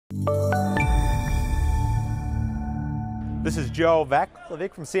This is Joe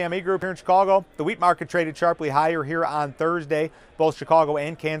Vaclavik from CME Group here in Chicago. The wheat market traded sharply higher here on Thursday. Both Chicago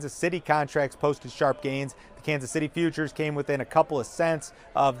and Kansas City contracts posted sharp gains. The Kansas City futures came within a couple of cents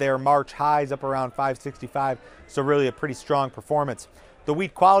of their March highs, up around 565, so really a pretty strong performance. The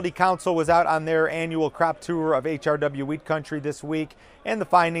Wheat Quality Council was out on their annual crop tour of HRW wheat country this week, and the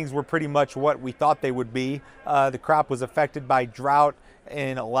findings were pretty much what we thought they would be. The crop was affected by drought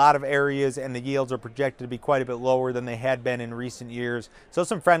in a lot of areas, and the yields are projected to be quite a bit lower than they had been in recent years. So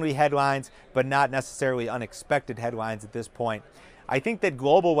some friendly headlines, but not necessarily unexpected headlines at this point. I think that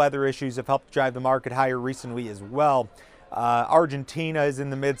global weather issues have helped drive the market higher recently as well. Argentina is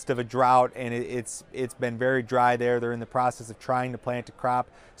in the midst of a drought, and it's been very dry there. They're in the process of trying to plant a crop,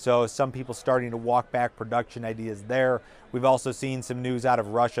 so some people starting to walk back production ideas there. We've also seen some news out of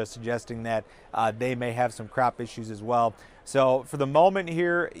Russia suggesting that they may have some crop issues as well. So for the moment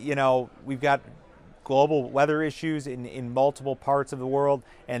here, you know, we've got global weather issues in multiple parts of the world,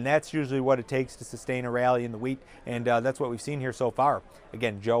 and that's usually what it takes to sustain a rally in the wheat, and that's what we've seen here so far.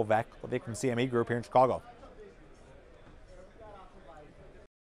 Again, Joe Vaclavik from CME Group here in Chicago.